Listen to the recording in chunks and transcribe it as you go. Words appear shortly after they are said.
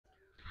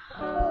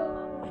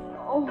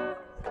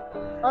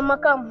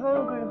Amaka, I'm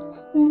hungry.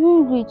 I'm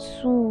hungry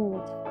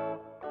too.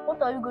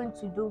 What are you going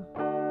to do?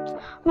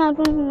 I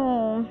don't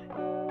know.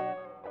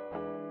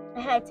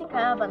 I think I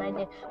have an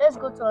idea. Let's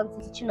go to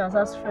Auntie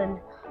Chinaza's friend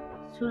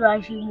so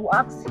that she will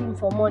ask him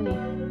for money.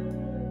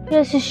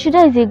 Yes,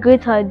 that is a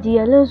great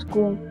idea. Let's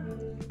go.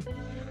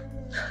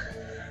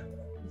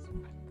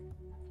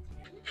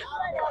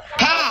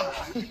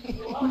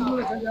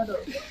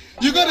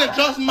 You got to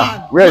trust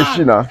man. Where is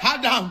she now?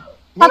 Adam.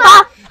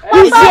 Papa,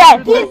 he's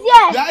here. He's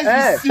here.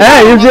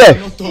 Hey, he's here.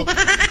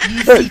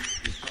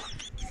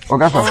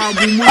 Okay,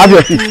 have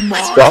your seat.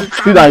 Stop.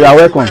 Sit down. You are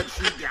welcome.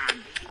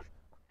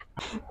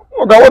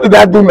 Okay, what did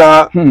I do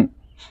now?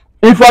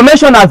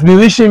 Information has been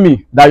reaching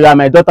me that you are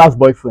my daughter's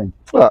boyfriend.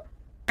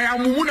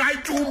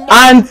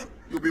 And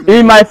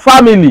in my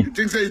family,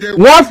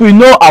 once we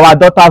know our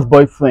daughter's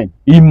boyfriend,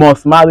 he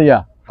must marry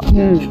her. My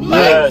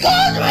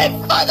God, my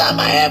Father,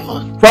 my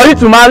heaven. For you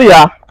to marry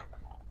her,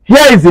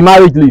 here is the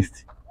marriage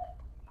list.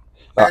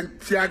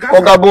 Okay,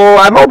 but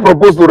I don't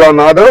propose to her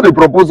now. I don't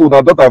propose to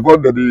her daughter for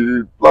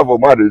the plan for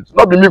marriage.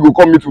 Not be me go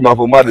come meet una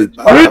for marriage.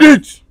 Read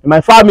it. In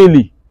my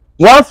family,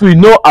 once we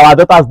know our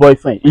daughter's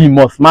boyfriend, he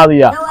must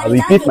marry her. I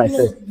repeat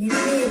myself.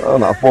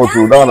 Down a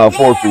photo, down a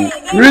photo.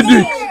 Read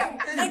it.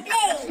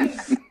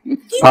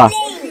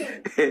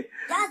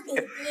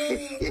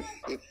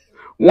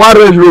 One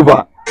Range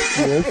Rover.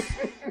 Yes.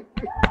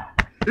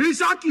 He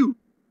shock you.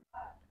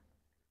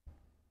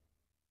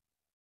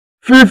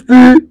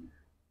 50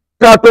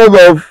 cartons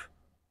of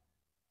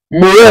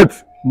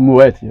Moet.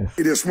 Moet, yes.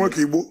 It is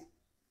smoky, boo.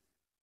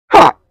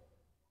 Ha!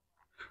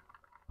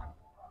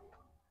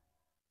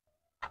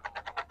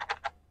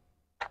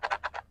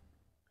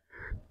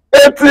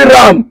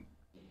 RAM.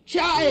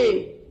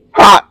 Chai.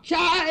 Ha!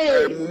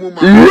 Chai.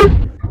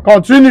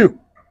 Continue.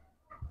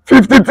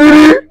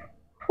 53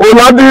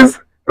 Oladis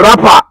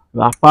rapper.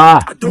 Rapper.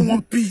 I don't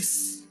want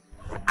peace.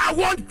 I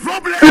want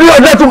problems.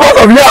 300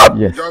 tubers of yam.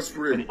 Yes. Just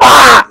pray.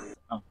 Ah!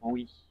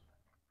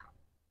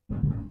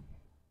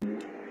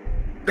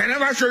 They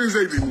never show you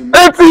anything.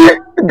 80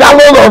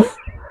 gallons of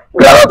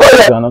granite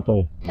oil. Granite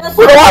oil.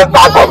 We don't want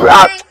start of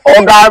that.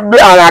 Oh God,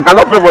 I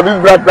cannot pay for this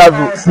bride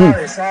price.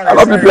 I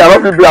don't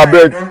pay, I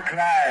beg.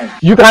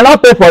 You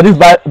cannot pay for this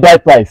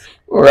bride price.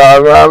 I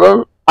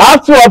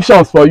have two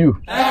options for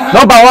you.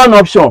 Number one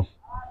option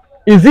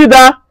is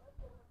either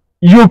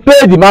you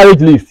pay the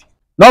marriage list.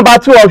 Number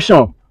two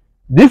option,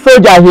 this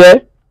soldier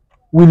here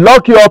will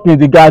lock you up in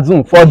the guard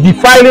room for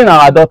defiling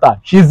our daughter.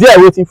 She's there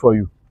waiting for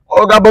you.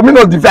 Oh God, but me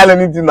not defile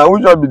anything now.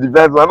 We should be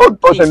defiled. I don't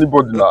touch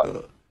anybody now.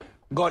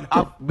 God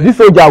have This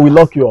soldier will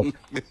lock you up.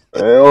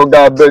 Oh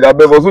God, I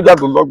beg for soldier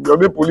to lock me.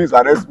 Only police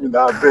arrest me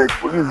now. I beg.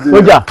 Police.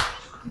 Soldier.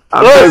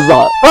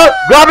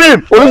 Grab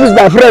him! Police is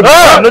my friend.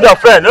 I'm not your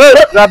friend.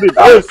 Grab him.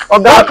 Oh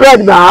God,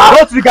 Craig now.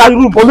 Go to the guard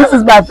room. Police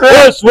is my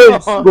friend.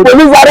 Wait.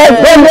 Police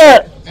arrest me.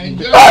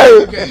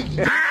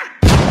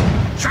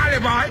 Charlie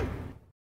boy.